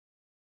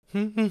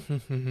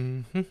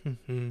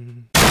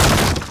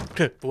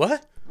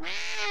What?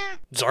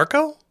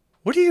 Zarko?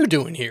 What are you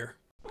doing here?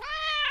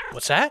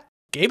 What's that?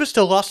 Gabe is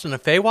still lost in the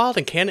Feywild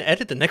and can't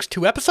edit the next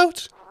 2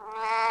 episodes?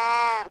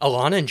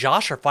 Alana and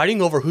Josh are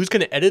fighting over who's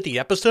going to edit the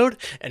episode,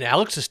 and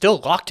Alex is still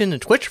locked into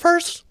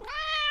Twitchverse?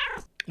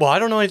 Well, I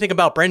don't know anything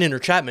about Brandon or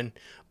Chapman,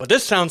 but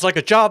this sounds like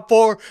a job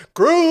for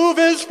Groove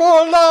is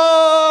for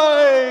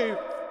Life!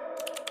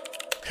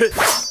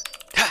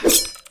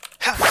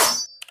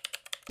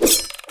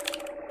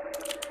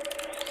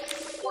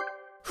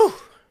 Whew.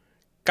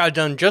 Got it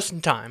done just in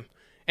time.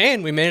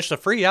 And we managed to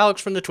free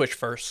Alex from the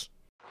Twitchverse.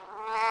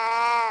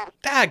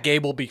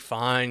 Gabe will be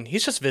fine.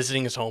 He's just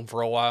visiting his home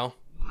for a while.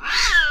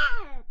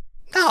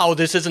 No,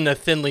 this isn't a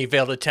thinly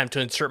veiled attempt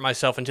to insert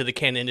myself into the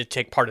canon to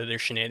take part of their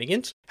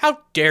shenanigans. How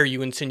dare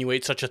you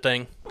insinuate such a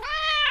thing?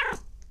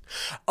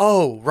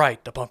 Oh,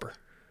 right, the bumper.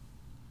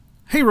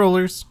 Hey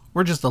rollers,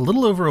 we're just a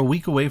little over a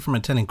week away from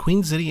attending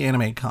Queen City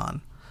Anime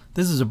Con.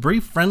 This is a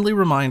brief friendly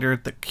reminder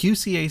that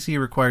QCAC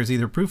requires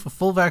either proof of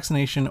full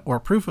vaccination or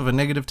proof of a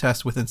negative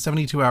test within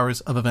 72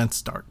 hours of event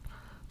start.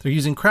 They're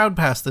using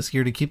CrowdPass this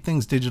year to keep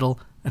things digital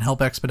and help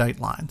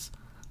expedite lines.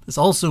 This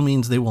also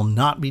means they will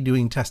not be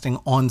doing testing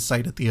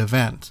on-site at the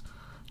event.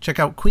 Check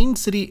out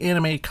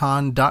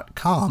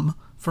queencityanimecon.com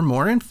for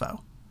more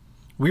info.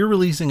 We're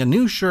releasing a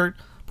new shirt,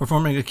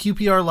 performing a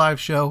QPR live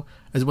show,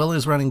 as well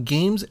as running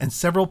games and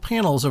several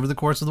panels over the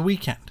course of the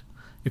weekend.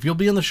 If you'll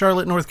be in the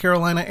Charlotte, North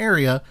Carolina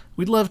area,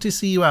 we'd love to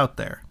see you out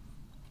there.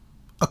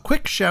 A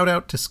quick shout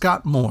out to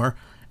Scott Moore,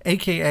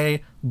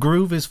 aka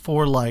Groove is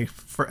for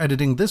Life, for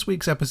editing this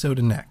week's episode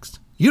and next.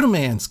 You the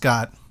man,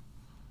 Scott.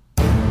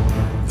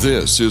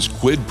 This is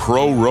Quid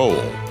Pro Roll,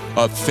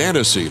 a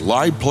fantasy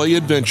live play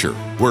adventure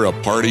where a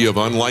party of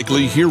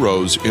unlikely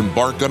heroes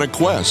embark on a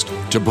quest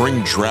to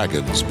bring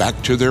dragons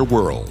back to their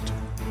world.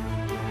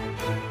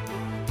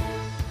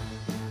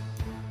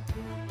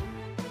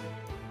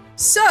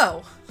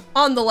 So,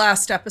 on the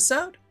last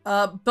episode,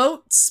 a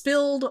boat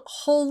spilled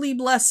holy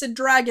blessed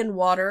dragon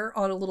water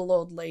on a little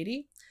old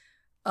lady.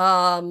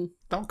 Don't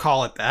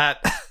call it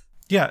that.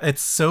 Yeah,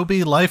 it's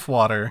Sobe Life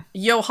Water.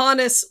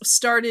 Johannes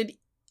started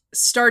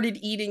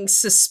eating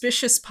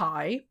suspicious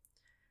pie.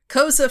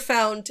 Koza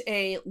found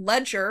a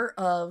ledger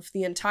of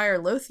the entire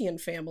Lothian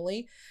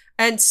family,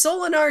 and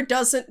Solinar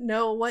doesn't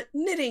know what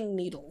knitting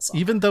needles are.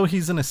 Even though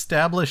he's an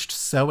established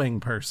sewing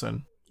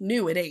person.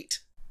 New at 8.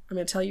 I'm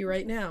going to tell you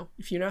right now,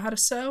 if you know how to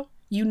sew,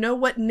 you know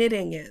what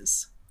knitting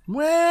is.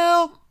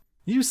 Well,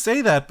 you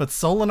say that, but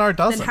Solinar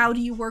doesn't. Then how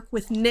do you work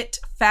with knit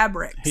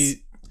fabrics?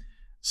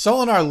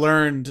 Solinar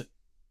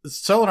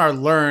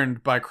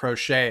learned by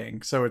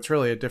crocheting, so it's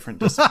really a different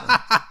discipline.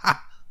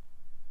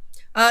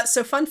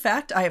 So fun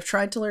fact, I have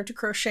tried to learn to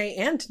crochet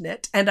and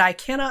knit, and I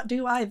cannot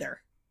do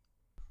either.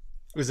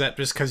 Is that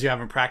just because you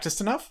haven't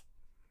practiced enough?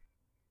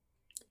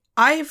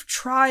 I've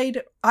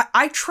tried,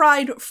 I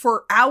tried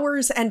for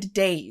hours and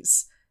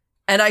days,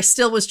 and I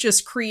still was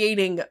just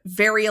creating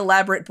very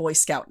elaborate Boy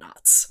Scout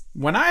knots.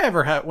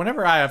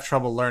 Whenever I have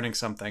trouble learning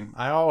something,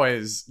 I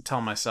always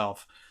tell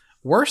myself,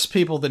 worse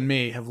people than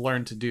me have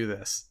learned to do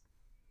this.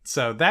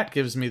 So that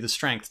gives me the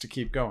strength to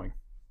keep going.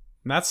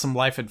 And that's some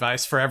life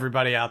advice for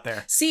everybody out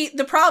there. See,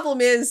 the problem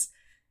is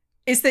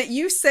that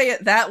you say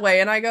it that way,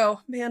 and I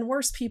go, man,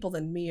 worse people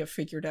than me have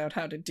figured out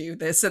how to do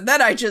this, and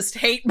then I just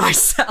hate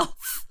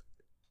myself.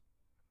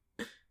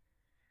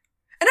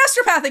 And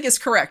Astropathic is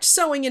correct.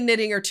 Sewing and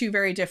knitting are two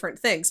very different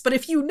things. But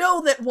if you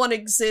know that one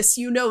exists,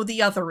 you know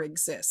the other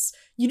exists.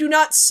 You do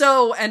not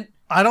sew and...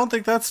 I don't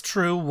think that's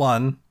true,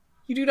 one.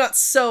 You do not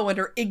sew and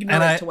are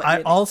ignorant to what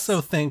knitting I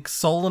also think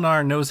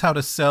Solinar knows how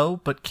to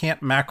sew, but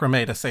can't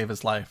macrame to save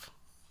his life.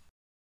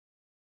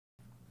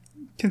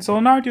 Can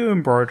Solinar do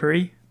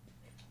embroidery?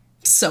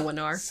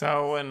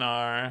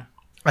 Soinar.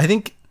 I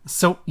think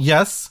so.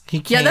 Yes, he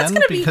can, that's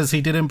gonna because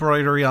he did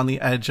embroidery on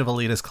the edge of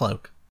Alita's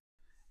cloak.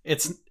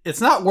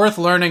 It's not worth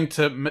learning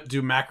to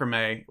do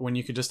macrame when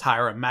you could just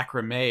hire a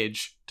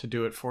macramage to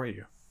do it for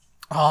you.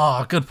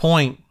 Oh, good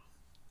point.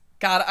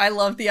 God, I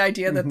love the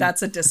idea that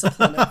that's a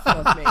discipline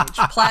of mage.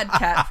 Plaid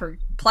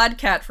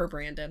cat for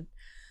Brandon.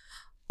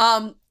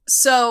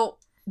 So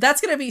that's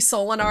going to be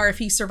Solinar if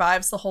he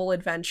survives the whole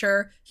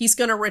adventure. He's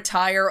going to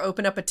retire,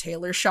 open up a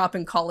tailor shop,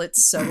 and call it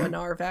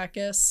Soinar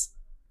Vacus.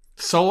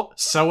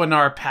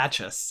 Soinar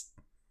Patches.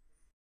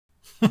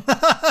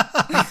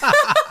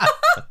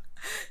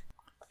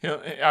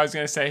 I was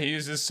going to say, he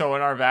uses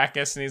Soinar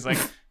Vacus, and he's like,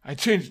 I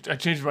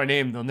changed my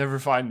name. They'll never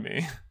find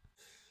me.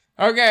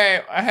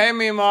 Okay, hey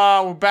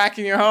Mima, we're back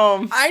in your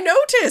home. I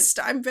noticed.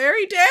 I'm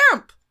very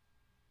damp.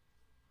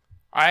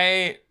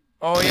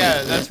 Oh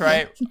yeah, that's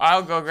right.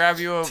 I'll go grab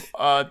you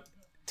a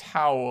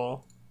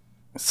towel.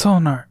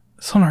 Solinar,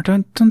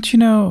 don't you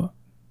know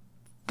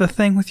the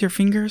thing with your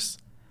fingers?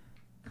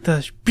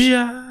 The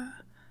bia,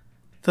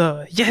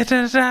 the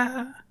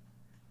yada,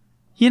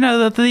 you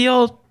know the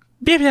old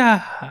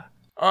bia.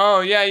 Oh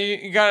yeah,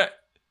 you got it.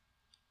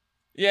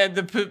 Yeah,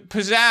 the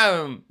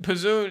pazam,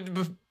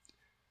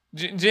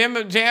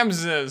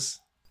 Jamses.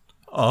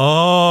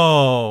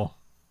 Oh.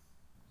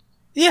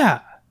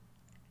 Yeah.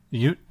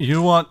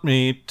 You want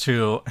me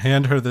to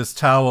hand her this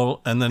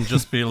towel and then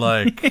just be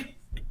like,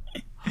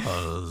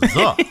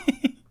 huzzah.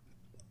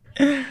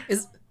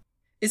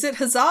 Is it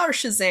Huzzah or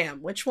Shazam?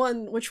 Which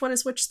one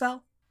is which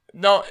spell?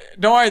 No,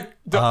 don't worry.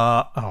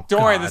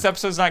 Don't worry. God. This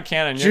episode's not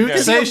canon. Ju- You're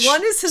good. say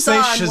One is say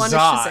Huzzah and one is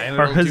Shazam. and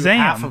Or it'll do Shazam.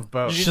 half of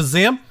both.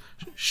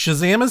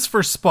 Shazam is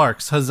for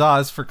sparks. Huzzah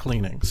is for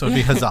cleaning. So it'd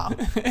be huzzah.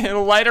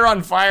 It'll light her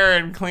on fire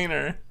and clean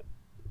her.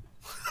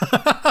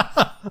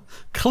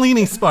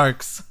 Cleaning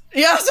sparks.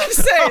 Yeah, I was gonna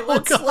say,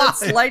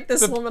 let's light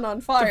this woman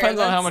on fire. Depends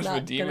on how That's much of a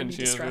not demon gonna be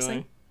she is, distressing.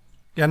 really.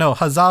 Yeah, no,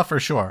 huzzah for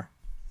sure.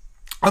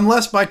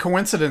 Unless by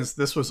coincidence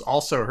this was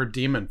also her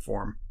demon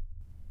form.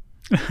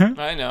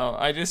 I know.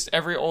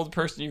 Every old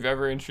person you've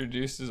ever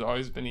introduced has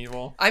always been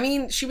evil. I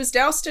mean, she was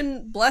doused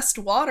in blessed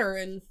water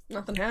and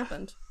nothing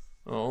happened.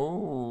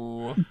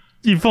 Oh.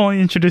 You've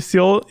only introduced the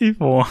old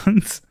evil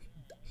ones.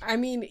 I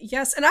mean,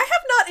 yes, and I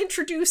have not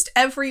introduced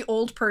every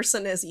old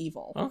person as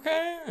evil.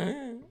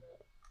 Okay.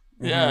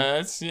 Yeah,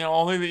 it's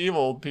only the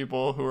evil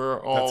people who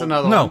are all That's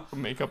another No. one. who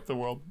make up the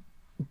world.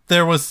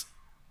 There was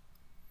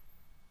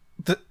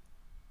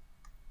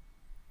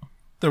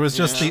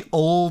just the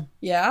old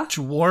Yeah?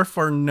 dwarf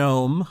or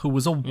gnome who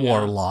was a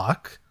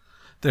warlock.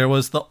 There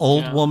was the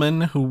old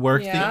woman who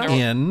worked Yeah. the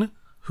inn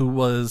who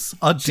was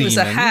a She demon. was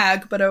a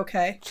hag, but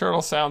okay.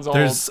 Turtle sounds old.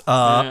 There's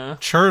Yeah.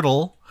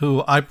 Churtle,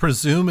 who I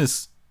presume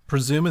is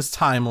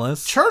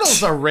timeless.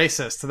 Churtle's a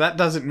racist. That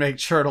doesn't make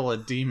Churtle a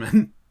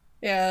demon.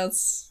 Yeah,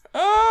 it's...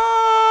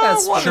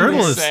 That's That's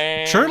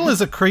Churtle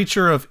is a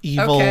creature of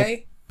evil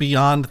Okay.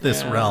 beyond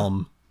this Yeah.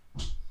 realm.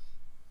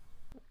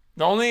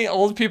 The only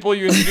old people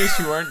you introduce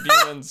who aren't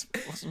demons,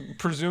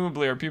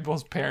 presumably, are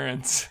people's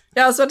parents.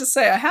 Yeah, I was about to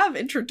say, I have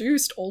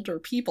introduced older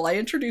people. I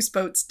introduced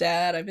Boat's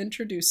dad. I've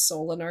introduced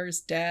Solinar's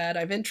dad.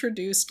 I've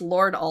introduced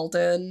Lord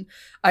Alden.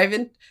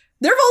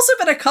 There have also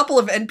been a couple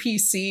of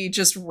NPC,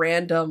 just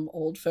random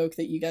old folk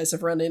that you guys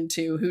have run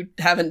into who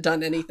haven't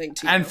done anything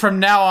to And you. from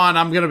now on,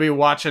 I'm going to be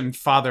watching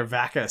Father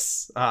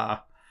Vacus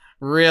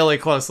really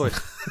closely.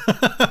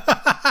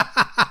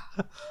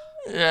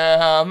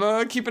 Yeah, I'm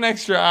gonna keep an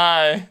extra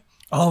eye.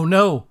 Oh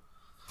no.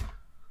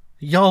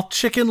 Y'all,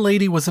 Chicken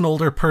Lady was an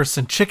older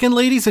person. Chicken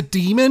Lady's a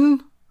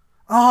demon?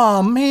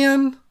 Oh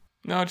man.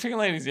 No, Chicken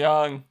Lady's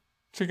young.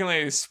 Chicken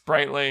Lady's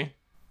sprightly.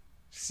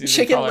 See the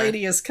Chicken color.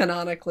 Lady is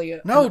canonically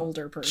an No,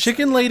 older person.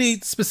 Chicken Lady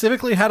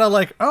specifically had a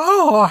like,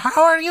 oh,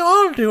 how are you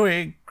all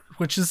doing?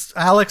 Which is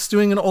Alex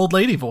doing an old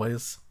lady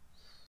voice.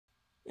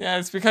 Yeah,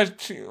 it's because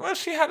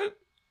she had it.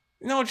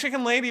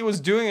 Chicken Lady was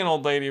doing an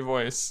old lady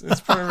voice. It's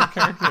part of her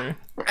character.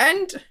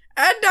 And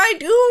I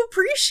do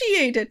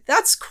appreciate it.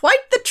 That's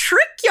quite the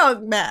trick,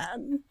 young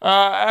man.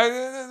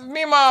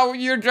 Mima,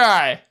 you're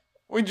dry.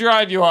 We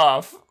dried you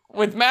off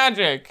with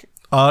magic.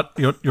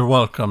 You're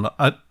welcome.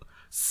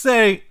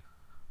 Say,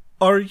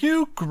 are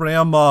you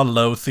Grandma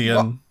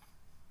Lothian?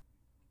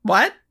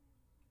 What?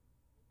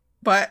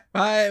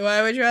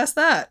 Why would you ask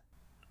that?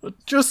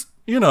 Just,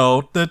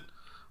 that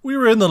we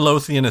were in the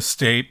Lothian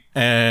estate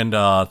and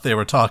they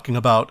were talking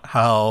about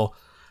how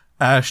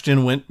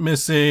Ashton went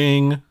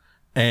missing,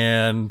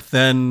 and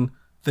then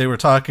they were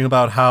talking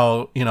about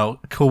how,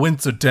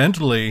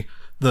 coincidentally,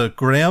 the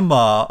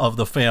grandma of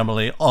the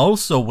family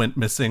also went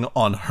missing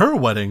on her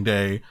wedding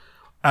day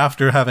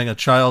after having a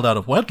child out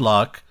of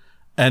wedlock,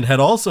 and had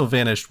also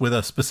vanished with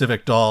a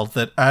specific doll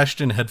that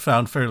Ashton had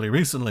found fairly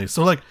recently.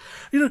 So,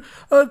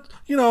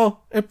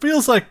 it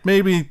feels like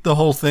maybe the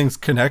whole thing's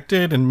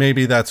connected, and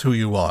maybe that's who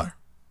you are.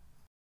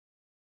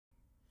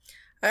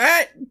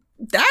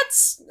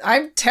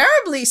 I'm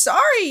terribly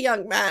sorry,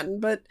 young man,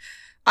 but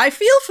I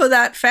feel for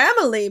that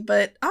family,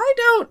 but I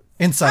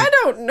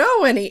don't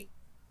know any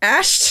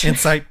Ashton.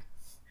 Insight.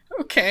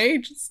 Okay,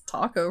 just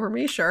talk over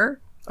me,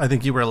 sure. I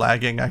think you were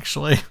lagging,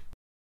 actually.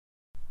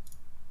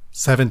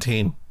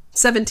 17.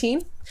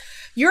 17?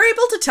 You're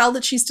able to tell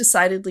that she's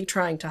decidedly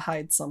trying to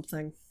hide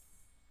something.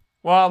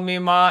 Well,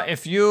 Mima,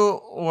 if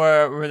you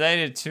were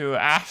related to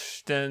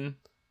Ashton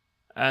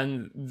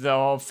and the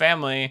whole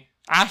family,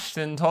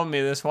 Ashton told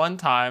me this one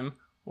time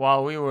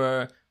while we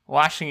were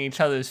washing each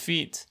other's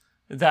feet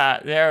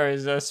that there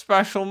is a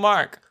special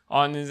mark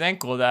on his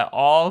ankle that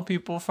all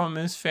people from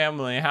his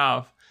family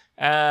have.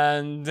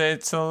 And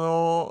it's a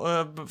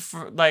little,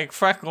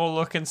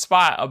 freckle-looking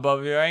spot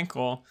above your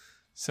ankle.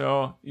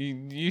 So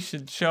you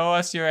should show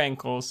us your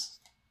ankles.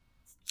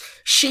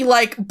 She,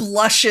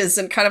 blushes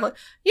and kind of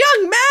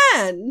young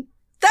man,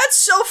 that's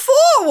so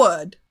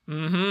forward.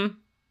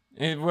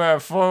 Mm-hmm. We're a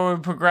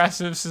forward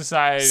progressive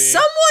society.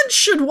 Someone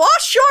should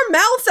wash your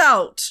mouth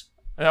out.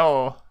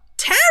 Oh,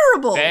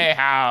 Terrible. they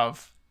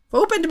have.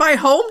 Opened my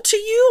home to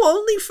you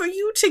only for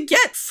you to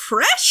get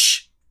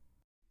fresh?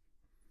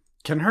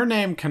 Can her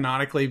name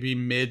canonically be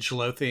Midge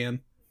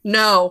Lothian?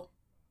 No.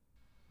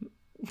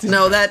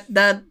 No,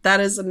 that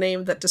is a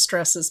name that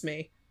distresses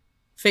me.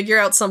 Figure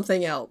out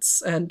something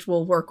else, and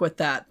we'll work with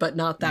that, but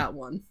not that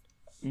one.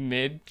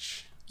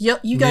 Midge. You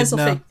guys will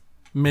figure...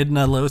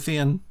 Midna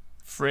Lothian.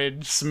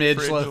 Fridge.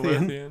 Smidge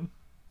Lothian.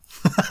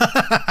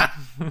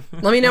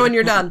 Let me know when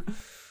you're done.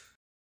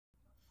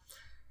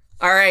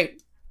 All right.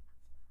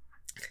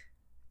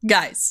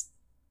 Guys.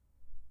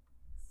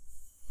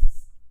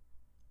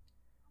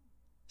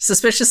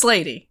 Suspicious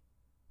lady.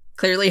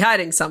 Clearly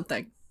hiding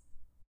something.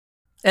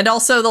 And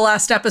also the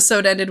last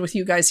episode ended with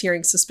you guys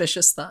hearing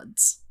suspicious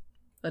thuds.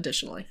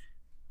 Additionally.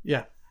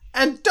 Yeah.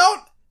 And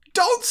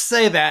don't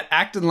say that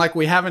acting like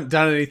we haven't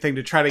done anything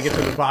to try to get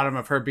to the bottom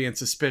of her being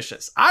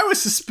suspicious. I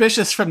was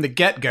suspicious from the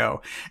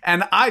get-go,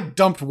 and I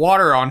dumped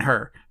water on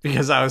her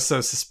because I was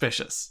so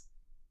suspicious.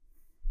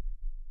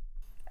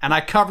 And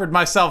I covered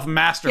myself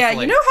masterfully.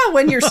 Yeah, you know how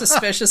when you're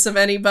suspicious of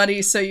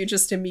anybody, so you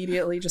just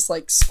immediately just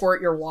like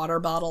squirt your water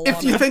bottle If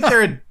on you them? think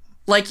they're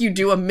Like you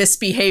do a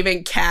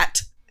misbehaving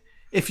cat.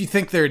 if you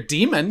think they're a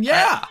demon,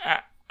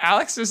 yeah.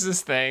 Alex does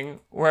this thing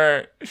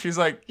where she's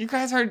like, you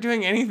guys aren't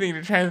doing anything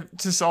to try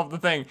to solve the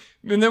thing.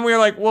 And then we're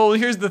like, well,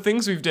 here's the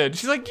things we've did.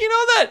 She's like, you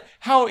know that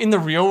how in the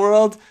real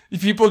world,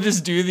 people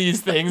just do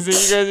these things that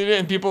you guys do?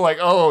 And people are like,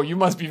 oh, you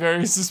must be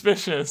very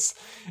suspicious.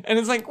 And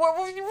it's like, well,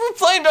 we're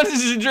playing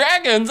Dungeons and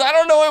Dragons. I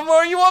don't know what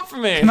more you want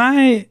from me. Can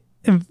I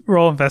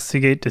roll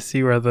investigate to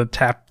see where the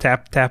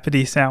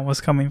tappity sound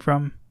was coming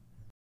from?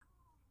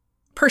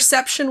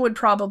 Perception would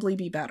probably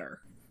be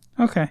better.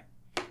 Okay.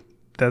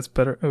 That's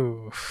better.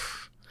 Oof.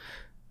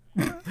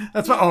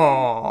 That's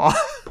my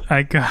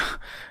I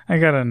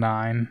got a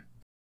 9.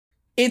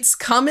 It's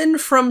coming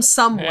from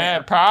somewhere. Yeah,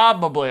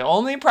 probably.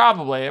 Only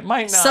probably. It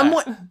might not.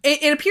 Someone.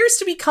 It appears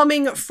to be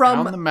coming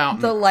from Down the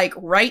mountain. the like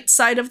right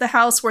side of the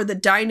house where the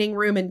dining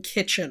room and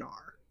kitchen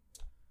are.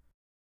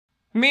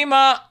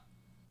 Mima.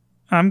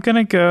 I'm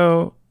gonna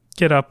go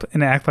get up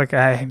and act like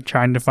I'm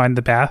trying to find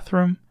the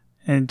bathroom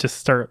and just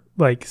start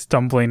like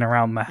stumbling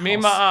around the house.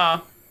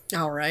 Mima.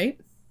 All right.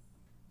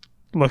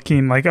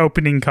 Looking like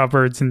opening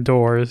cupboards and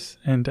doors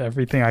and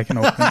everything I can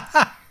open.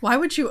 Why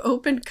would you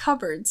open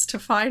cupboards to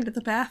find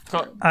the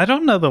bathroom? I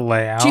don't know the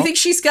layout. Do you think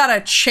she's got a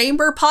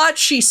chamber pot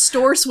she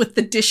stores with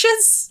the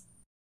dishes?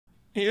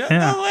 He doesn't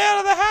know the layout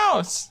of the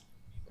house.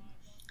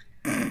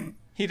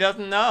 He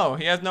doesn't know.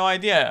 He has no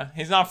idea.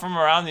 He's not from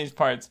around these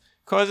parts.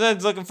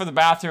 Kozed's looking for the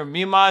bathroom.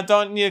 Mima,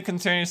 don't need to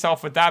concern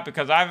yourself with that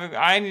because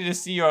I need to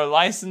see your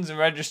license and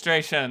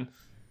registration.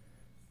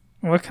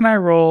 What can I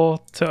roll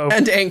to open?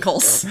 And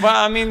ankles.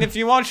 Well, I mean, if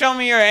you won't show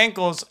me your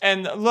ankles,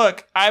 and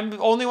look, I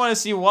only want to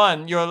see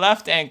one, your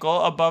left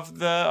ankle above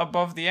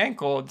the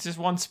ankle, just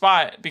one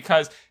spot,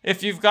 because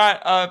if you've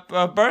got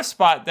a birth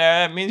spot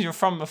there, that means you're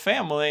from a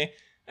family,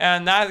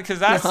 and that's the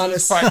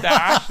part that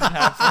Ashton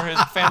had for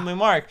his family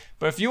mark.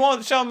 But if you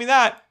won't show me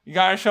that, you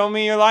gotta show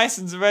me your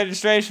license and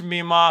registration,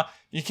 Mima.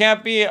 You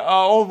can't be an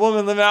old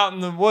woman living out in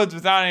the woods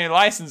without any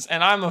license,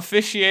 and I'm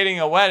officiating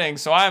a wedding,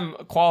 so I'm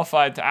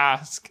qualified to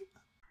ask.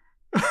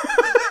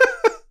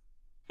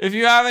 If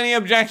you have any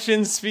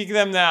objections, speak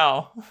them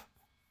now.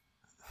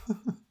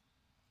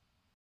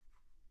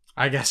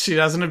 I guess she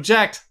doesn't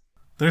object.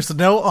 There's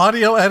no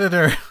audio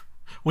editor.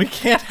 We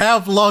can't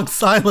have long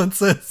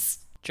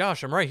silences.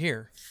 Josh, I'm right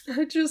here.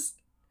 I just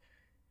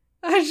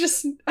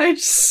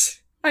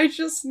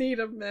need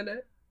a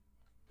minute.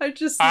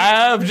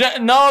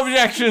 No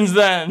objections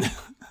then.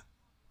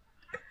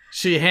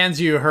 She hands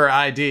you her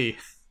ID.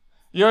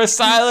 Your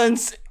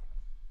silence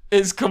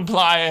is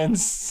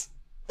compliance.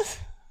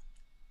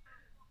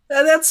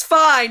 That's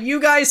fine.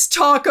 You guys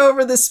talk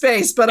over the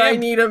space, but I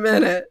Imp. need a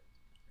minute.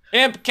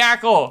 Imp,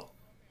 cackle.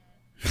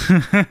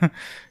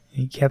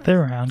 You gather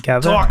around,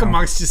 Talk around.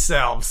 amongst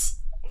yourselves.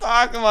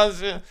 Talk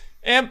amongst you.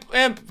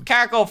 Imp,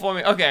 cackle for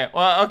me. Okay,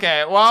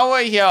 while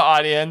we're here,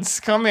 audience,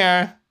 come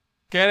here.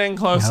 Get in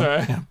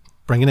closer. Yeah.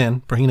 Bring it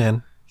in.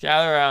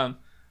 Gather around.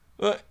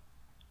 Look,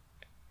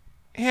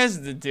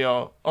 here's the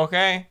deal,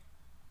 okay?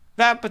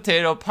 That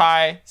potato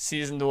pie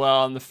seasoned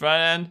well on the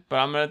front end, but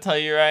I'm gonna tell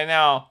you right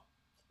now,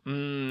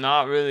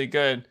 not really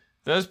good.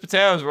 Those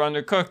potatoes were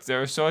undercooked. They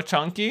were so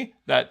chunky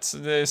that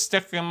they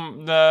stick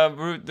in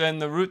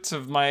the roots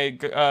of my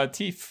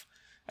teeth.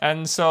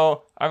 And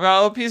so I've got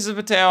a little piece of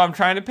potato I'm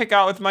trying to pick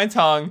out with my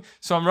tongue.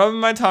 So I'm rubbing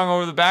my tongue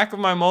over the back of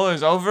my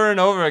molars over and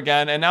over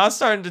again. And now it's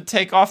starting to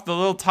take off the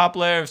little top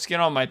layer of skin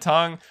on my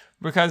tongue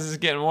because it's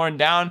getting worn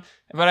down.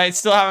 But I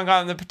still haven't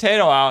gotten the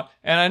potato out.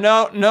 And I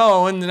don't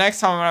know when the next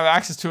time I'm going to have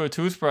access to a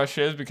toothbrush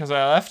is because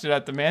I left it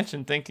at the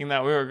mansion thinking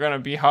that we were going to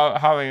be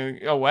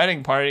having a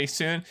wedding party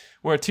soon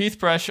where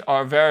toothbrush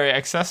are very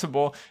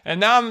accessible. And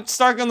now I'm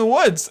stuck in the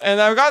woods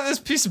and I've got this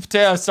piece of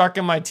potato stuck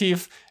in my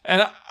teeth.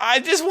 And I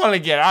just want to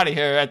get out of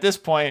here at this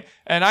point.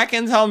 And I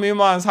can tell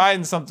Mima is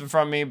hiding something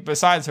from me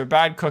besides her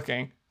bad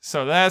cooking.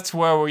 So that's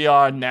where we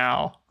are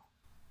now.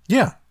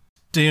 Yeah.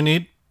 Do you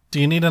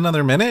need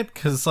another minute?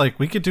 Because, like,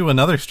 we could do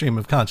another stream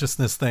of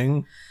consciousness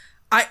thing.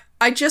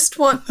 I just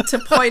want to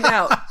point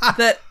out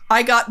that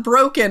I got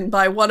broken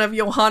by one of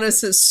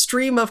Johannes's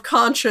stream of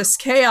conscious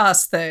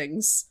chaos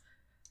things.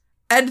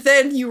 And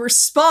then you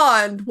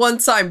respond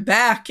once I'm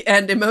back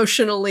and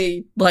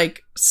emotionally,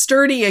 like,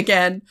 sturdy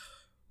again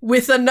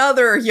with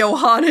another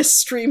Johannes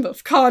stream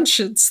of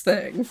conscience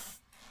thing.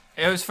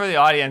 It was for the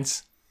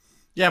audience.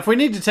 Yeah, if we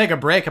need to take a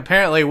break,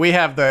 apparently we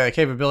have the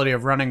capability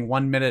of running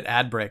 1 minute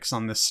ad breaks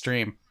on this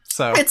stream.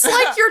 So It's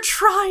like you're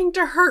trying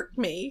to hurt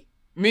me.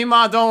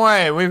 Mima, don't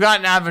worry. We've got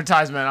an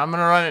advertisement. I'm going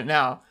to run it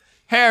now.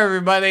 Hey,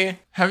 everybody.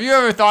 Have you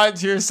ever thought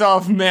to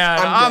yourself, man,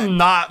 I'm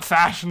not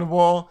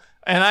fashionable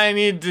and I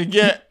need to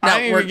get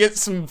to get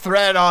some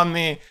thread on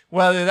me,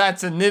 whether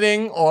that's a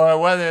knitting or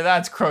whether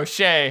that's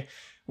crochet.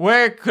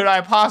 Where could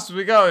I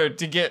possibly go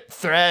to get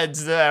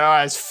threads that are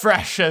as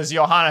fresh as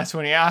Johannes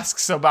when he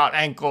asks about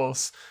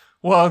ankles?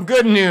 Well,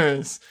 good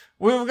news.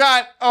 We've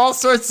got all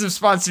sorts of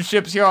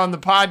sponsorships here on the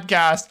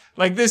podcast,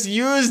 like this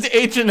used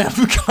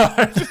H&M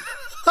card.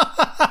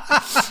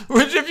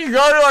 Which if you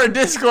go to our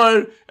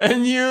Discord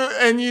and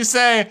you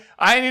say,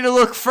 I need to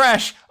look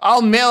fresh,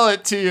 I'll mail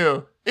it to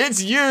you.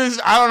 It's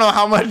used. I don't know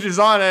how much is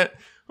on it,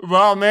 but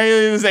I'll mail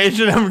you this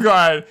H&M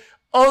card.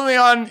 Only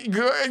on,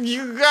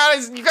 you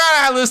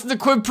gotta listen to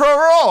Quid Pro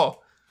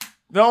Roll,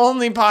 the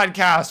only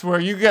podcast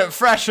where you get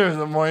fresher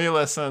the more you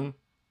listen.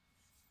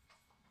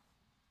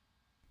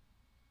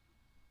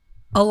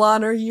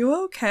 Alana, are you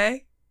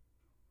okay?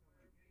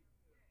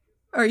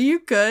 Are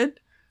you good?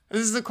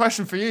 This is the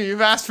question for you.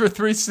 You've asked for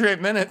 3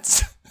 straight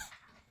minutes.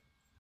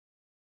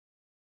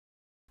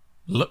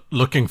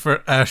 Looking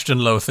for Ashton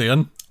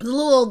Lothian. The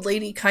little old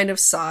lady kind of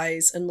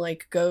sighs and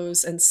like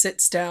goes and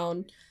sits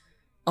down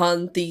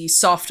on the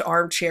soft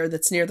armchair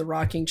that's near the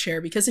rocking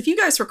chair, because if you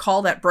guys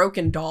recall, that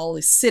broken doll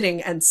is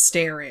sitting and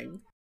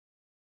staring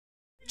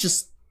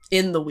just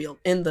in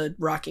the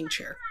rocking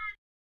chair.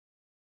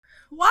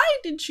 Why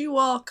did you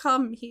all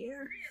come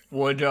here?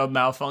 Wardrobe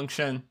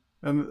malfunction.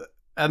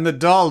 And the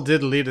doll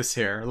did lead us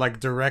here, like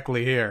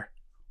directly here.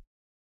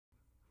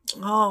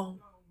 Oh.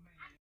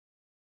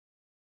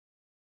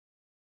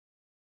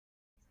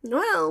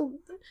 Well,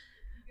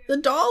 the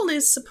doll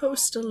is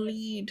supposed to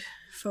lead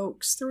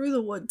folks through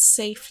the woods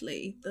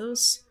safely.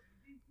 Those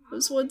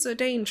woods are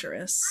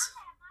dangerous.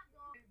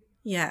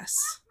 Yes.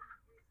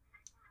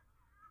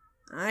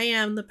 I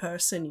am the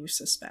person you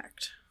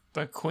suspect.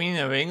 The Queen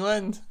of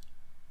England?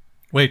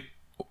 Wait,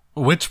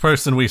 which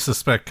person we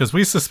suspect? Because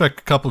we suspect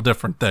a couple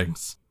different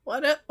things.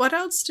 What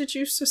else did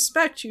you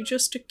suspect? You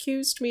just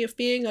accused me of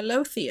being a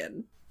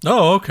Lothian.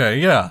 Oh, okay,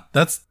 yeah.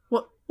 That's...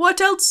 What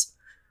else?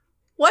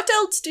 What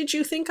else did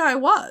you think I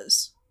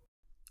was?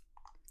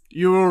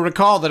 You will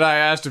recall that I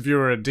asked if you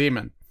were a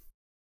demon.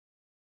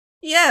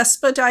 Yes,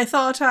 but I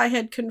thought I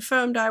had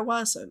confirmed I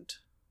wasn't.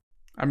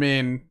 I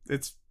mean,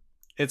 it's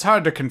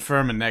hard to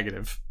confirm a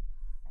negative.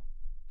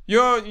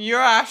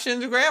 You're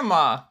Ashton's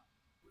grandma.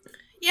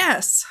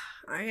 Yes,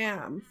 I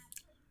am.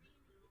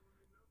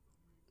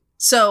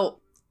 So,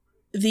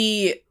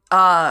 the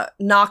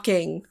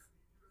knocking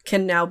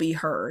can now be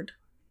heard.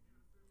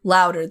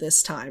 Louder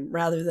this time,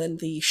 rather than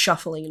the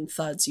shuffling and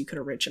thuds you could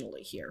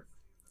originally hear.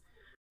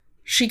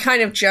 She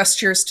kind of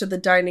gestures to the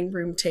dining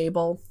room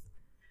table.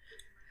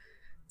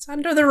 It's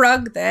under the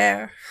rug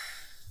there.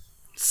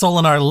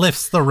 Solinar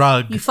lifts the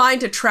rug. You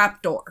find a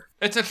trapdoor.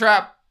 It's a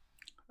trap.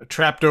 A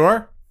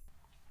trapdoor?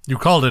 You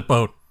called it,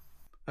 Boat.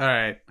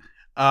 Alright.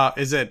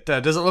 Does it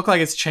look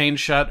like it's chained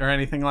shut or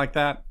anything like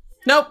that?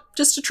 Nope,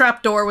 just a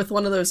trapdoor with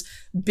one of those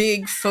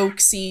big,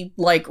 folksy,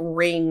 like,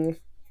 ring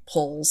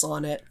pulls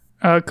on it.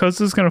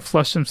 Koza's gonna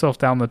flush himself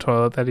down the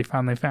toilet that he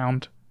finally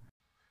found.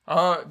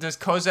 Does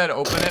Kozed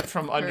open it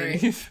from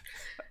underneath?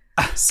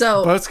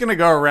 So Boat's gonna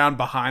go around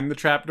behind the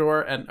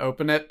trapdoor and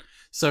open it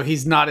so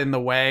he's not in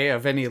the way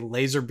of any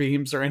laser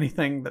beams or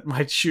anything that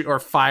might shoot, or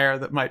fire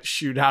that might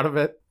shoot out of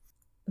it.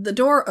 the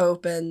door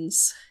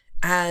opens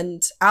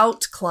and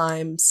out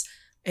climbs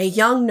a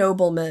young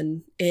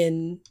nobleman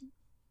in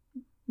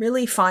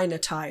really fine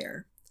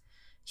attire.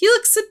 He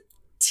looks a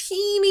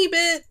teeny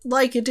bit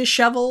like a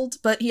disheveled,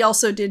 but he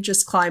also did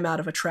just climb out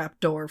of a trap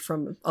door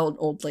from an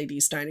old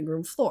lady's dining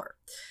room floor.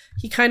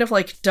 He kind of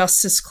like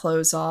dusts his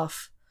clothes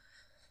off.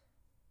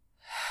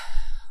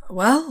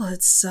 Well,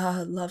 it's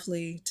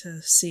lovely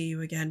to see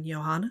you again,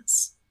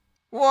 Johannes.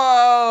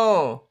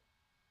 Whoa!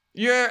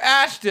 You're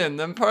Ashton,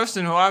 the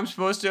person who I'm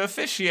supposed to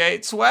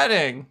officiate's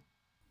wedding.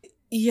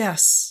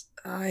 Yes,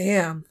 I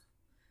am.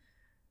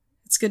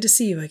 It's good to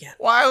see you again.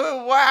 Why?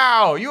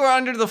 Wow! You were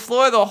under the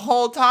floor the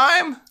whole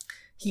time?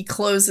 He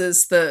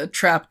closes the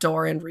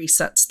trapdoor and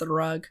resets the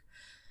rug.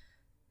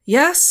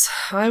 Yes,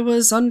 I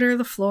was under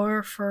the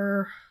floor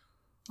for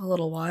a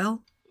little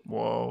while.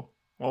 Whoa.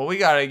 Well, we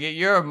gotta get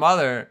your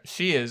mother.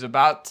 She's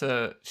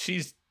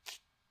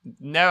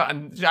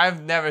never.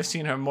 I've never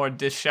seen her more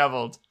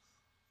disheveled.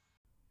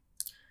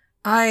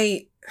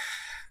 He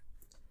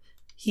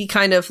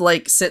kind of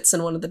like sits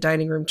in one of the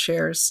dining room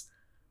chairs.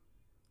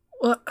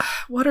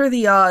 What are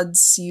the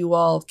odds you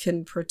all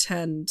can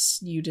pretend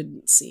you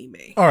didn't see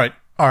me? All right.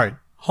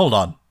 Hold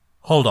on.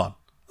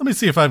 Let me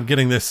see if I'm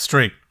getting this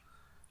straight.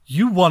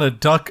 You want to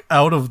duck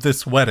out of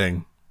this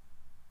wedding,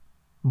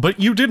 but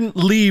you didn't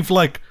leave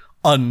like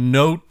a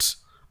note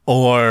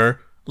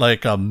or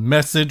like a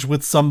message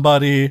with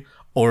somebody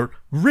or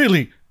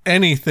really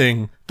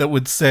anything that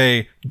would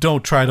say,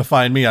 don't try to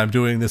find me, I'm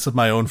doing this of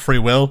my own free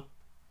will?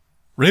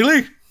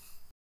 Really?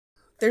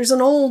 There's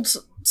an old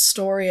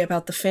story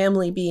about the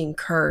family being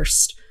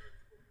cursed,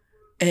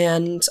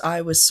 and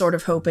I was sort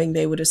of hoping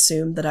they would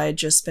assume that I had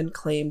just been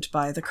claimed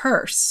by the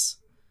curse.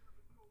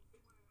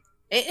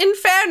 In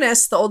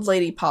fairness, the old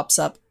lady pops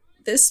up.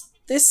 This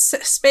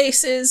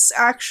space is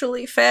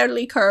actually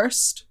fairly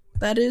cursed.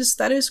 That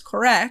is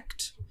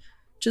correct.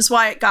 Which is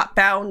why it got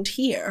bound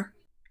here.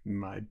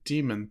 My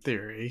demon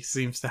theory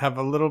seems to have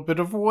a little bit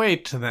of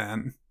weight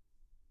then.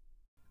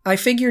 I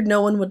figured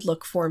no one would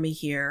look for me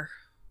here.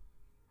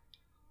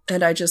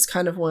 And I just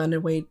kind of wanted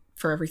to wait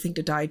for everything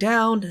to die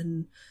down,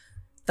 and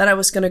then I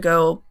was going to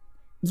go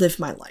live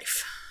my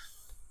life.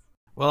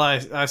 Well,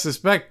 I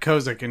suspect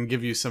Koza can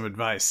give you some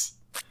advice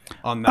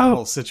on that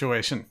whole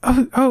situation.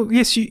 Oh,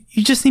 yes, you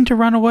just need to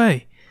run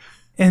away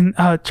and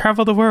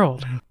travel the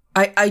world.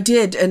 I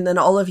did, and then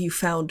all of you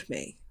found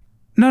me.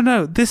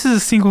 No, this is a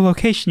single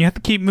location. You have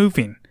to keep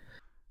moving.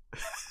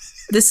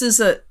 This is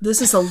a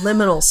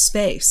liminal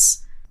space.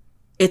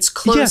 It's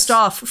closed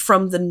off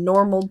from the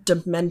normal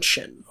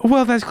dimension.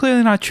 Well, that's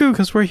clearly not true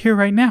because we're here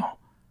right now.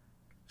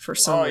 For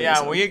some reason.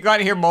 Yeah, we got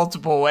here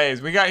multiple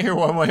ways. We got here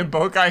one way,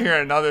 Boat got here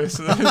another,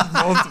 so there's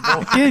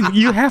multiple. Again,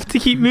 you have to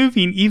keep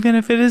moving even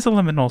if it is a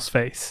liminal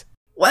space.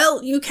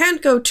 Well, you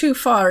can't go too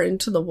far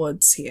into the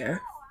woods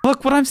here.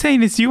 Look, what I'm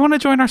saying is, do you want to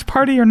join our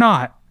party or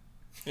not?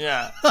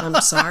 Yeah. I'm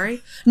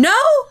sorry. No!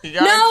 You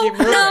gotta keep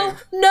moving.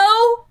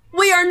 No!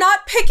 We are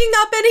not picking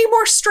up any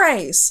more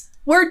strays.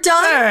 We're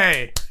done.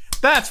 Hey!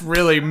 That's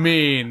really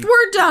mean.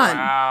 We're done.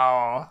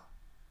 Wow.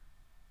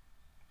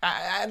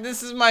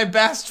 This is my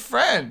best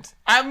friend.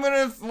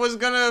 Was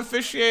gonna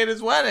officiate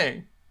his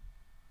wedding.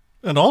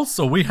 And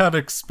also, we have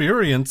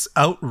experience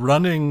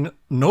outrunning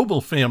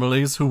noble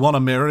families who want to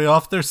marry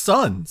off their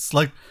sons.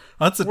 Like,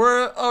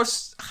 We're a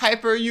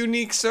hyper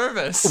unique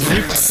service.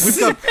 We've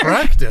got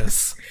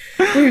practice.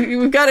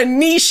 We've got a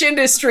niche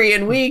industry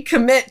and we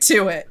commit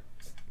to it.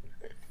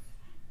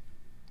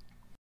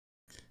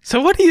 So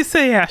what do you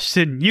say,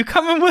 Ashton? You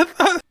coming with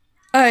us?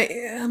 I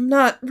am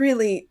not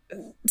really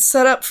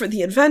set up for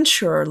the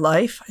adventurer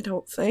life, I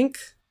don't think.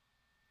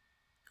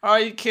 Are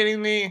you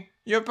kidding me?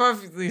 You're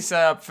perfectly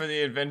set up for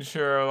the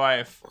adventurer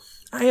life.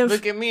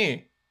 Look at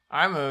me.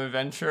 I'm an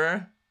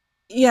adventurer.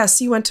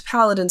 Yes, you went to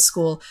paladin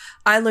school.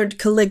 I learned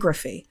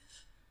calligraphy.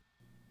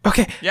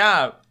 Okay.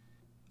 Yeah.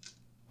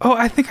 Oh,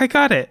 I think I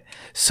got it.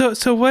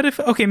 So what if?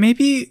 Okay,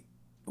 maybe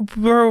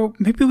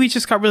we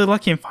just got really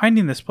lucky in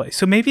finding this place.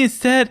 So maybe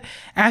instead,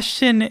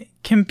 Ashton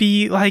can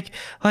be like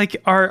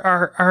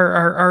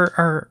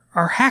our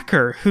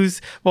hacker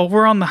who's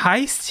we're on the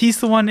heist. He's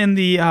the one in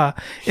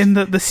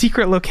the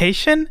secret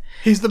location.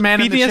 He's the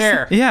man in the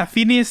chair. Yeah,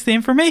 feeding us the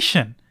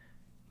information.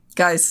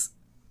 Guys,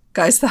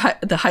 the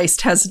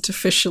heist hasn't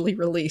officially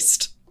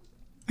released.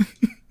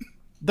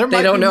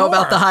 They don't know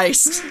about the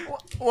heist.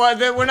 Well,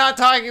 we're not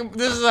talking.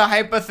 This is a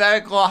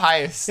hypothetical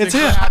heist. It's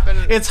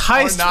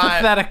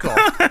heist-pathetical.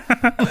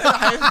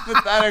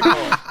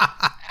 Hypothetical.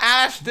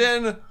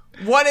 Ashton,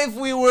 what if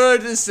we were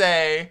to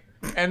say,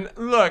 and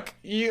look,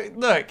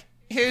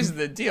 here's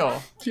the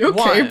deal. You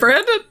okay,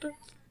 Brandon?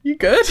 You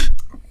good?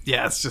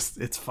 Yeah,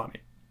 it's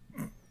funny.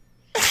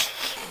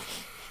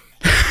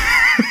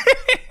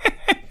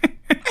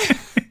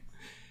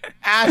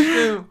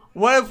 Ashton,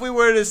 what if we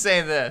were to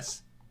say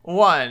this?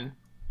 1,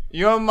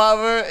 your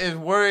mother is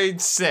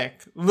worried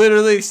sick.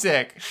 Literally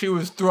sick. She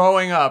was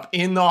throwing up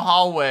in the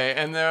hallway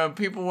and the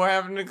people were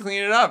having to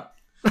clean it up.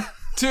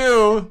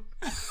 2,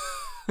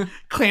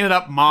 clean it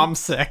up, mom's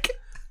sick.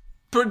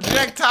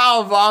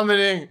 Projectile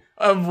vomiting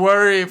of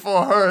worry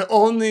for her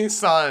only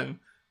son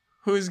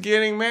who's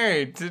getting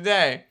married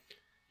today.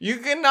 You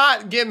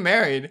cannot get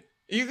married.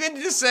 You can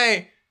just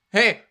say,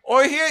 hey,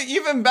 or here,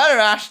 even better,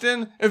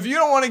 Ashton, if you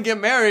don't want to get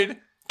married,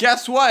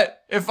 guess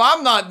what? If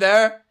I'm not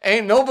there,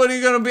 ain't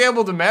nobody gonna be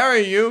able to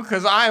marry you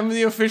because I'm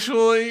the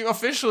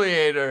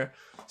officiator.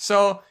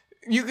 So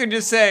you could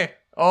just say,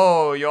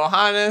 oh,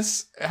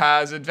 Johannes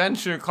has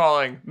adventure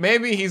calling.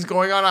 Maybe he's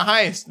going on a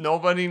heist.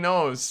 Nobody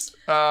knows.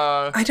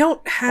 I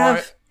don't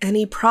have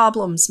any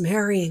problems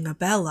marrying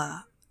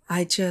Abella.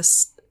 I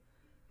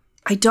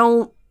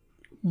don't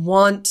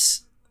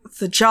want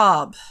the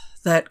job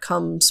that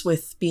comes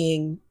with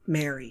being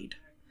married.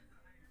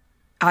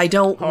 I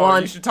don't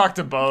want... You should talk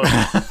to both.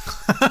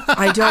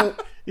 I don't...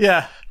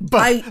 Yeah,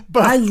 but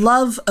I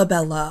love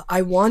Abella.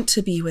 I want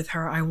to be with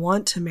her. I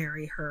want to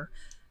marry her.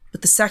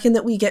 But the second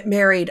that we get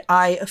married,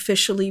 I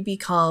officially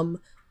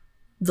become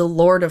the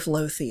Lord of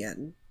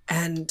Lothian.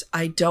 And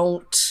I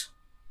don't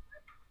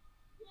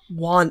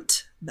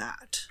want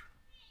that.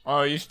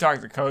 Oh, you should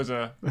talk to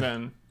Koza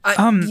then.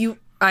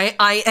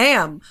 I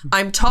am.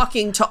 I'm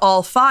talking to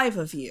all 5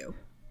 of you.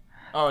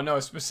 Oh, no,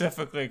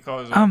 specifically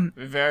Koza.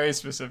 Very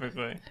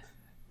specifically.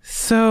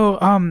 So,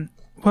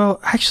 well,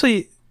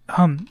 actually,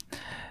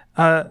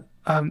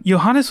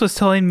 Johannes was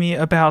telling me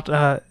about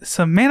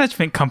some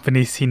management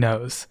companies he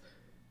knows.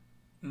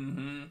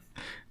 Mm-hmm.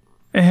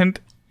 And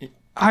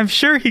I'm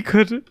sure he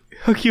could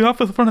hook you up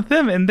with one of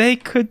them, and they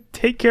could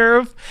take care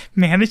of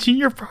managing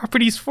your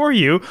properties for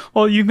you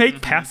while you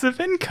make passive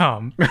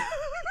income.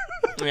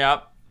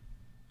 Yep.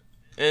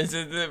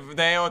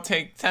 They'll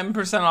take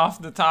 10%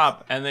 off the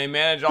top, and they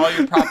manage all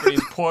your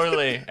properties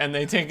poorly, and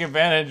they take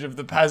advantage of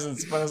the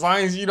peasants. But as long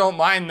as you don't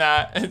mind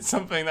that, it's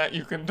something that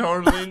you can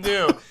totally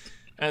do.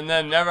 and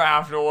then never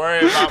have to worry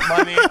about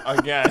money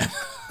again.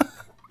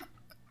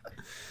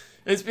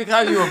 It's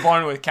because you were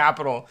born with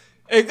capital.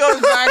 It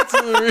goes back to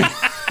the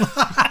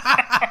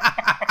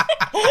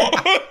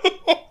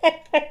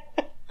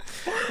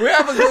we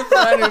have a good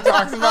friend who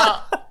talks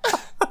about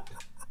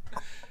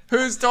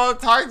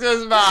talked to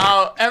us about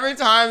how every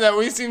time that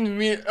we seem to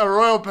meet a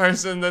royal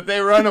person that they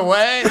run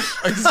away.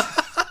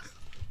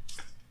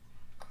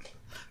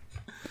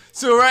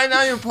 So right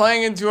now you're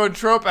playing into a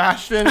trope,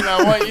 Ashton, and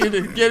I want you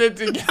to get it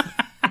together.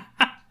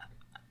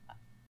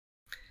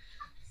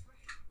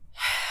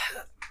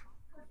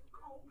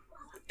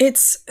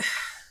 It's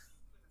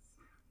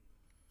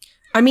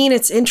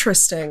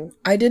interesting.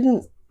 I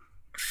didn't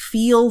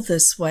feel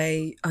this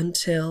way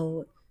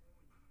until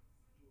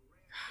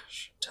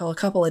a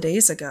couple of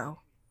days ago.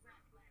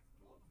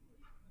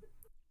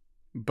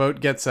 Boat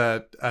gets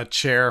a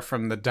chair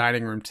from the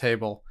dining room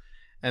table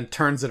and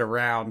turns it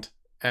around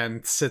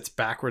and sits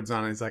backwards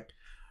on it. He's like,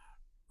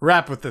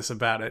 rap with us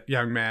about it,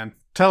 young man.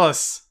 Tell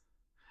us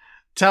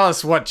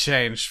what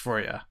changed for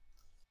you.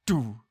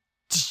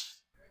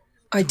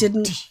 I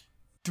didn't.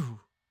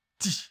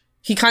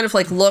 He kind of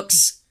like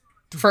looks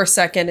for a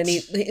second, and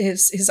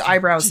his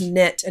eyebrows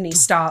knit, and he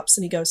stops,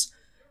 and he goes,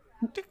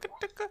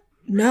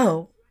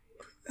 "No,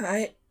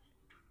 I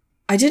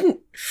didn't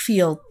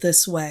feel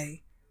this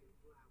way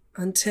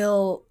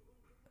until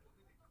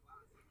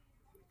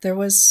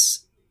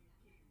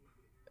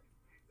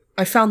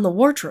I found the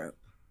wardrobe.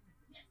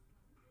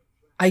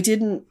 I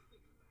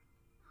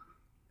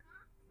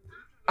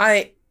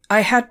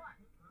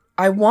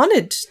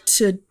wanted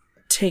to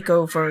take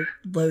over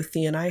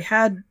Lothian. I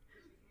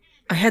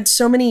had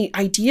so many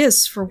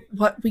ideas for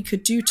what we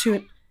could do to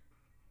it.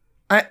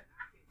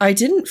 I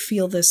didn't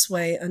feel this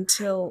way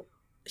until,"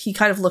 he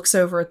kind of looks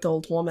over at the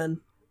old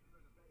woman,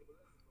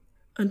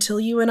 "until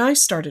you and I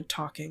started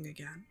talking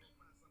again.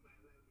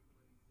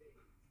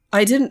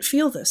 I didn't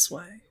feel this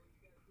way."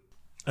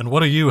 And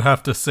what do you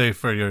have to say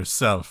for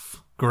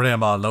yourself,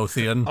 Grandma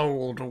Lothian?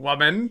 Old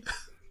woman.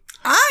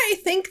 I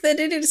think that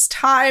it is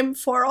time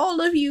for all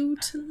of you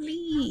to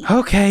leave.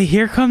 Okay,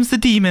 here comes the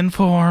demon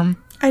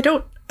form. I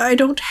don't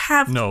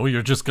have... No,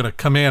 you're just gonna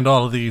command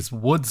all of these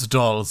woods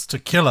dolls to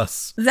kill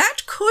us.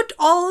 That could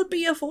all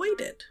be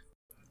avoided.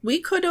 We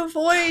could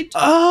avoid...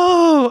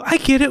 Oh, I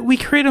get it. We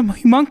create a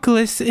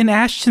homunculus in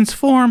Ashton's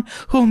form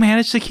who will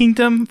manage the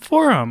kingdom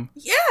for him.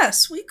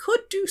 Yes, we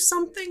could do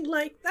something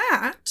like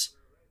that.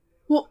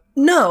 Well,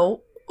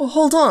 no,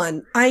 hold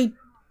on. I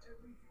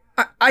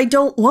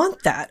don't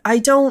want that. I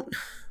don't...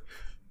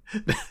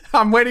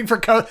 I'm waiting for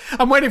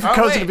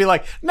Koza to be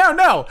like,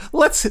 no,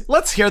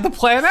 let's hear the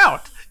plan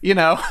out. You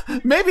know,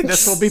 maybe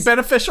this will be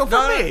beneficial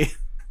for me.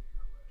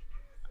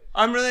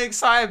 I'm really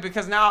excited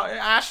because now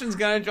Ashton's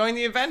gonna join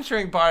the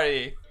adventuring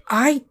party.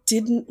 I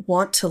didn't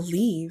want to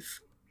leave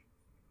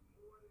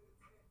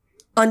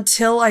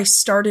until I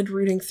started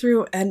rooting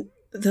through, and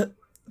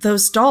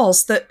those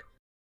dolls.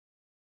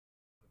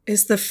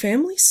 Is the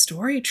family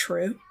story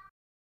true?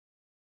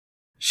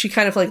 She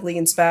kind of like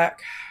leans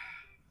back.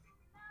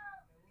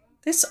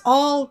 This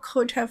all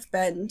could have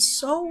been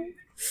so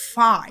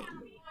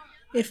fine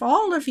if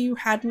all of you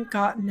hadn't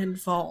gotten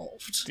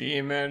involved.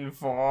 Demon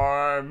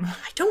form.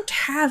 I don't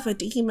have a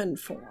demon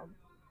form.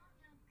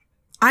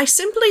 I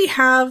simply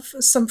have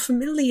some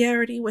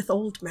familiarity with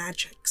old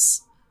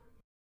magics.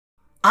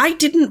 I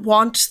didn't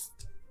want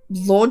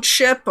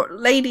lordship or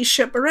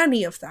ladyship or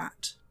any of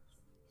that.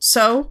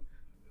 So...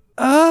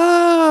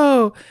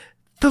 Oh,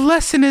 the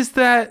lesson is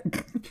that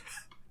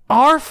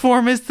our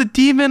form is the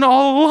demon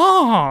all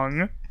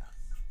along.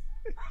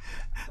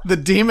 The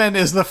demon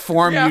is the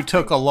form you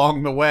took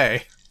along the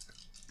way.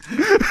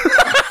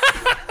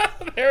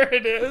 There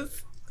it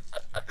is.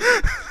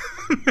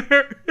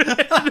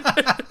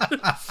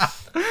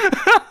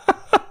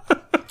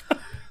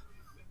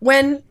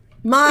 When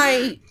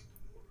my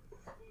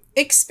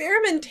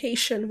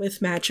experimentation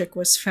with magic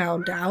was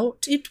found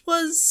out, it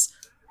was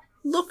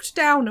looked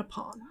down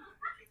upon.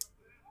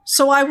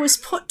 So I was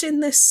put in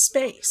this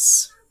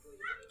space.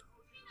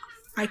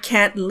 I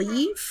can't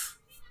leave.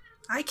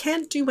 I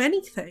can't do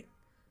anything.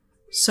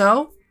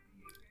 So,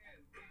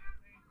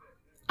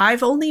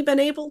 I've only been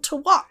able to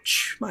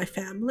watch my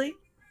family.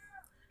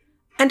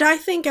 And I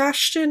think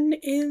Ashton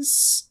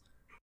is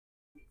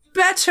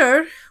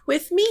better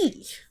with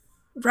me,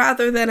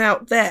 rather than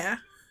out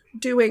there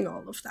doing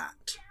all of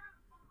that.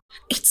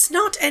 It's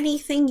not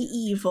anything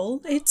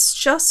evil, it's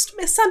just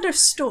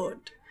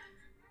misunderstood.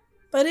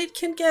 But it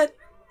can get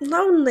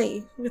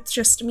lonely with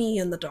just me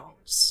and the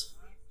dolls.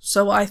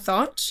 So I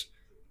thought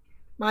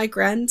my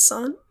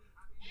grandson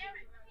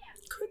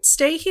could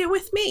stay here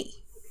with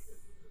me.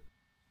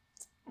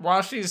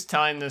 While she's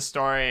telling this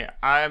story,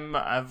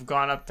 I've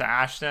gone up to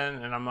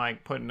Ashton and I'm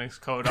like putting his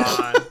coat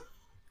on.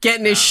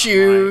 Getting his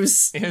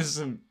shoes. Like,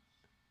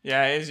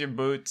 here's your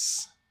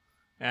boots.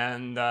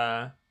 And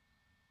I'm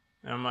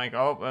like,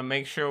 oh,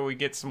 make sure we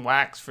get some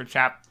wax for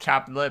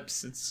chapped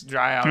lips. It's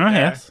dry out there.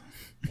 Yes.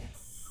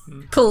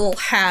 Put a little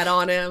hat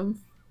on him.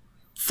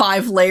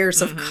 5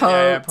 layers of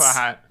coats. Put a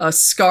hat. A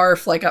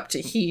scarf like up to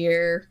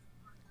here.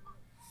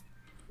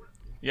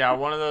 Yeah,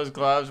 one of those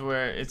gloves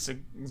where it's a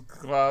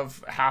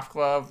glove, half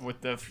glove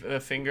with the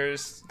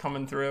fingers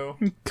coming through.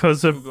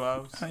 Koza, Two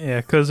gloves.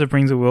 Koza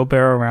brings a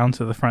wheelbarrow around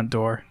to the front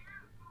door.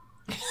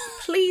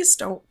 Please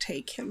don't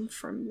take him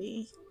from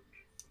me.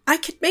 I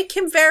could make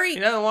him very... He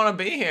doesn't want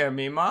to be here,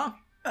 Mima.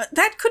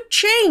 that could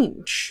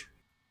change.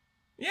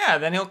 Yeah,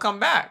 then he'll come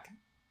back.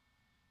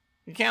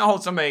 You can't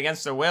hold somebody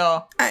against their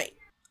will.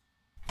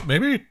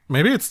 Maybe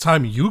it's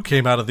time you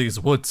came out of these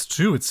woods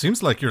too. It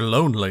seems like you're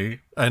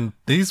lonely, and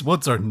these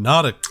woods are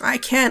not a... I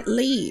can't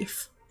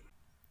leave.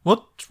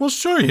 Well,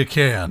 sure you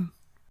can.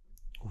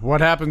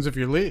 What happens if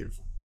you leave?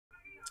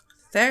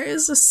 There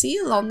is a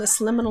seal on this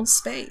liminal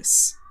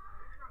space.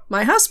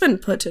 My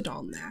husband put it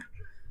on there.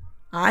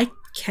 I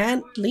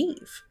can't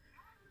leave.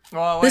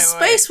 Well, wait, This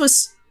space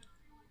was...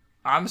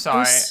 I'm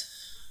sorry.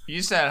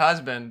 You said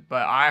husband,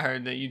 but I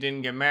heard that you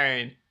didn't get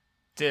married.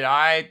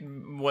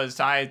 Was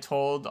I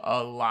told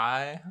a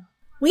lie?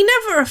 We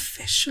never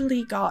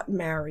officially got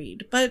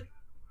married, but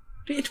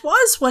it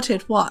was what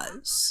it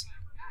was.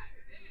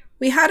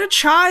 We had a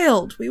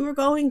child. We were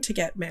going to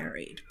get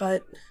married,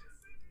 but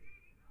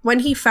when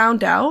he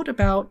found out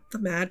about the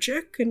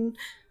magic and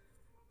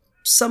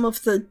some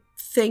of the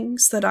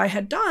things that I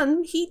had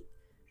done, he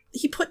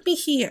put me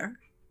here.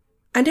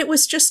 And it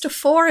was just a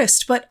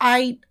forest, but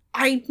I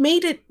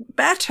made it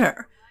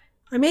better.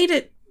 I made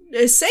it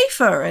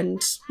safer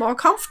and more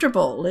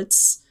comfortable.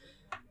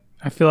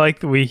 I feel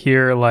like we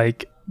hear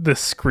like the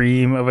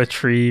scream of a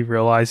tree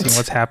realizing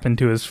what's happened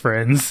to his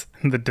friends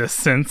in the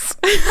distance.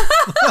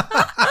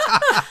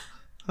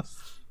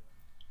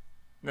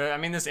 I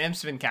mean, this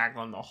imp's been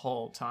cackling the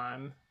whole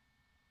time.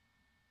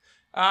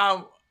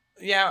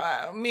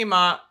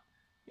 Mima,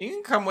 you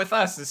can come with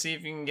us to see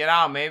if you can get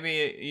out. Maybe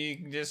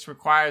it just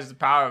requires the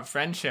power of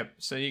friendship,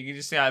 so you can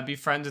just be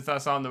friends with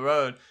us on the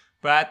road.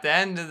 But at the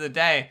end of the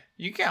day,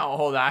 you can't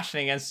hold Ashton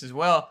against his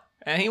will,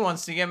 and he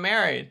wants to get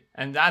married.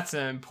 And that's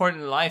an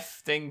important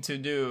life thing to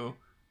do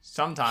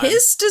sometimes.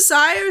 His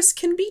desires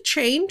can be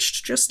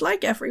changed just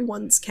like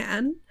everyone's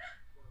can.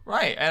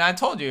 Right, and I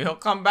told you, he'll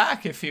come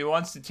back if he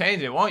wants to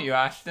change it, won't you,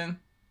 Ashton?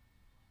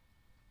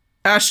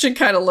 Ashton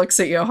kind of looks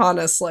at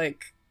Johannes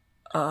like,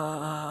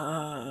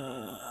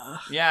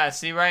 Yeah,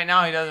 see, right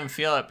now he doesn't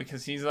feel it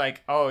because he's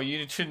like, oh,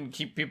 you shouldn't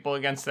keep people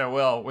against their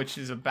will, which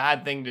is a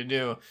bad thing to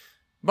do.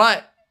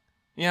 But,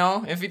 you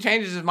know, if he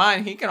changes his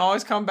mind, he can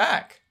always come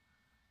back.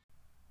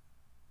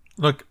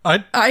 Look,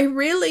 I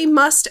really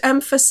must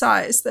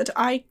emphasize that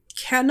I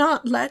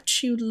cannot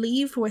let you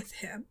leave with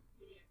him.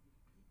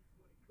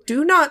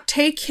 Do not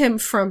take him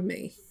from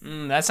me.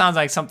 That sounds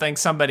like something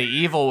somebody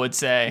evil would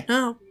say.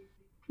 No,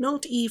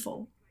 not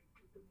evil.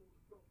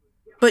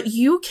 But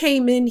you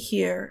came in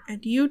here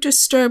and you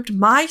disturbed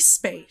my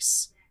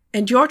space,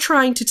 and you're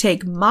trying to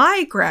take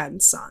my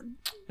grandson.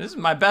 This is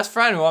my best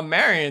friend who I'm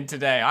marrying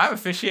today. I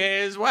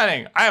officiated his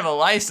wedding. I have a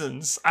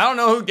license. I don't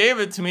know who gave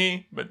it to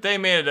me, but they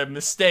made a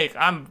mistake.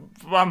 I'm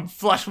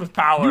flush with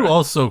power. you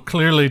also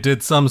clearly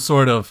did some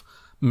sort of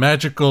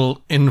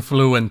magical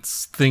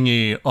influence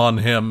thingy on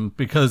him,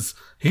 because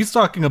he's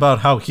talking about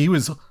how he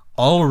was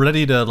all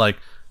ready to, like,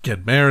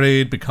 get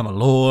married, become a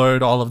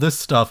lord, all of this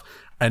stuff,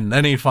 and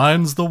then he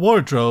finds the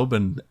wardrobe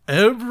and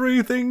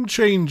everything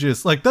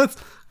changes. Like, that's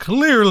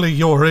clearly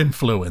your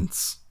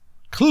influence.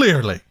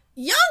 Clearly.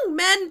 Young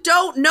men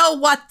don't know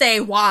what they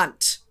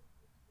want.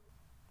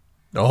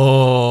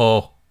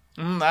 Oh.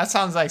 That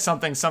sounds like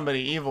something somebody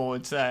evil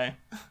would say.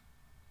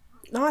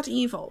 Not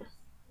evil.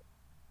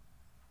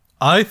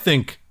 I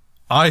think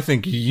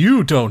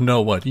you don't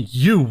know what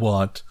you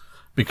want,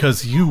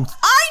 because you...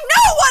 I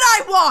know what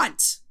I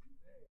want!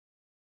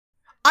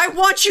 I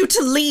want you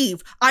to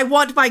leave. I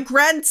want my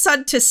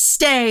grandson to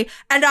stay,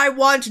 and I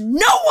want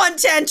no one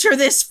to enter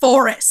this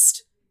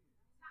forest.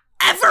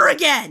 Ever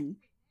again.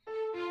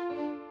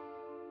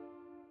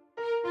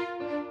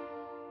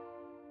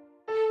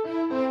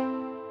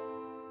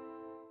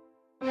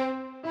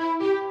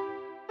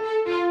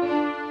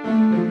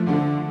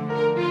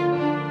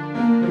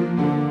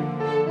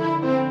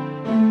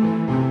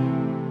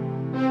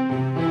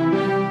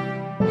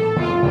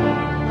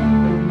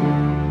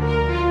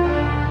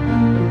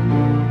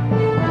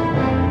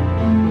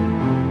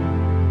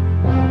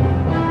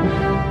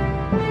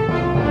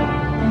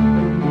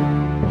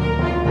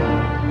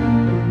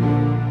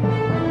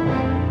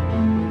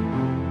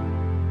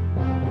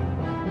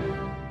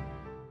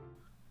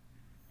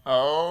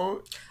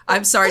 Oh.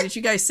 I'm sorry, did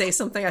you guys say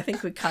something? I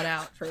think we cut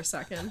out for a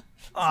second.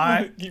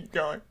 Keep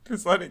going.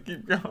 Just let it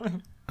keep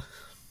going.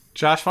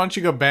 Josh, why don't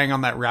you go bang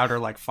on that router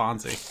like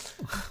Fonzie?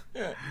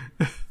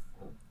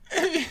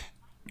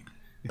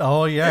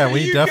 Oh yeah,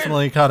 we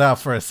definitely cut out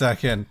for a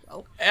second.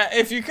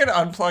 If you could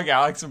unplug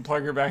Alex and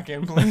plug her back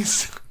in,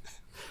 please.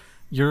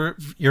 Your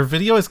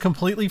video is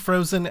completely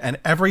frozen, and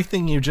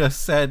everything you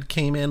just said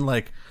came in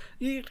like...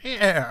 So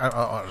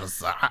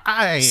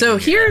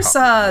here's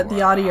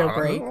the audio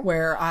break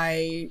where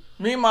I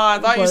Mima, I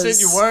thought you said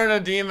you weren't a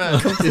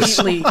demon.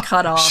 completely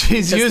cut off.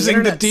 She's because using the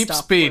internet deep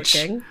stopped speech.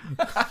 working.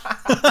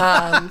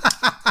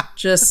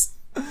 Just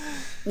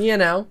you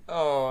know,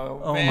 Oh,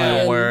 my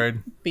man.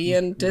 word.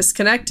 being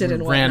disconnected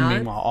and Ran whatnot.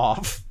 Mima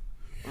off.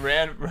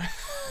 Ran.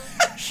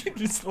 She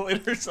just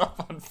lit herself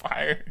on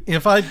fire.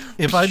 If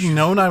I'd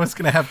known I was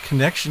going to have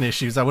connection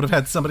issues, I would have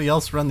had somebody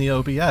else run the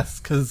OBS,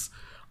 because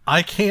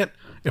I can't.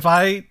 If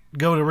I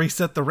go to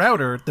reset the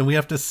router, then we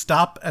have to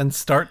stop and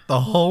start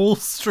the whole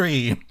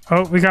stream.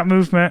 Oh, we got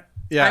movement.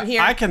 Yeah, I'm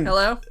here. I can.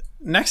 Hello?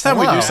 Next time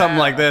we Hello. do something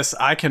like this,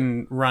 I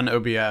can run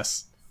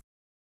OBS.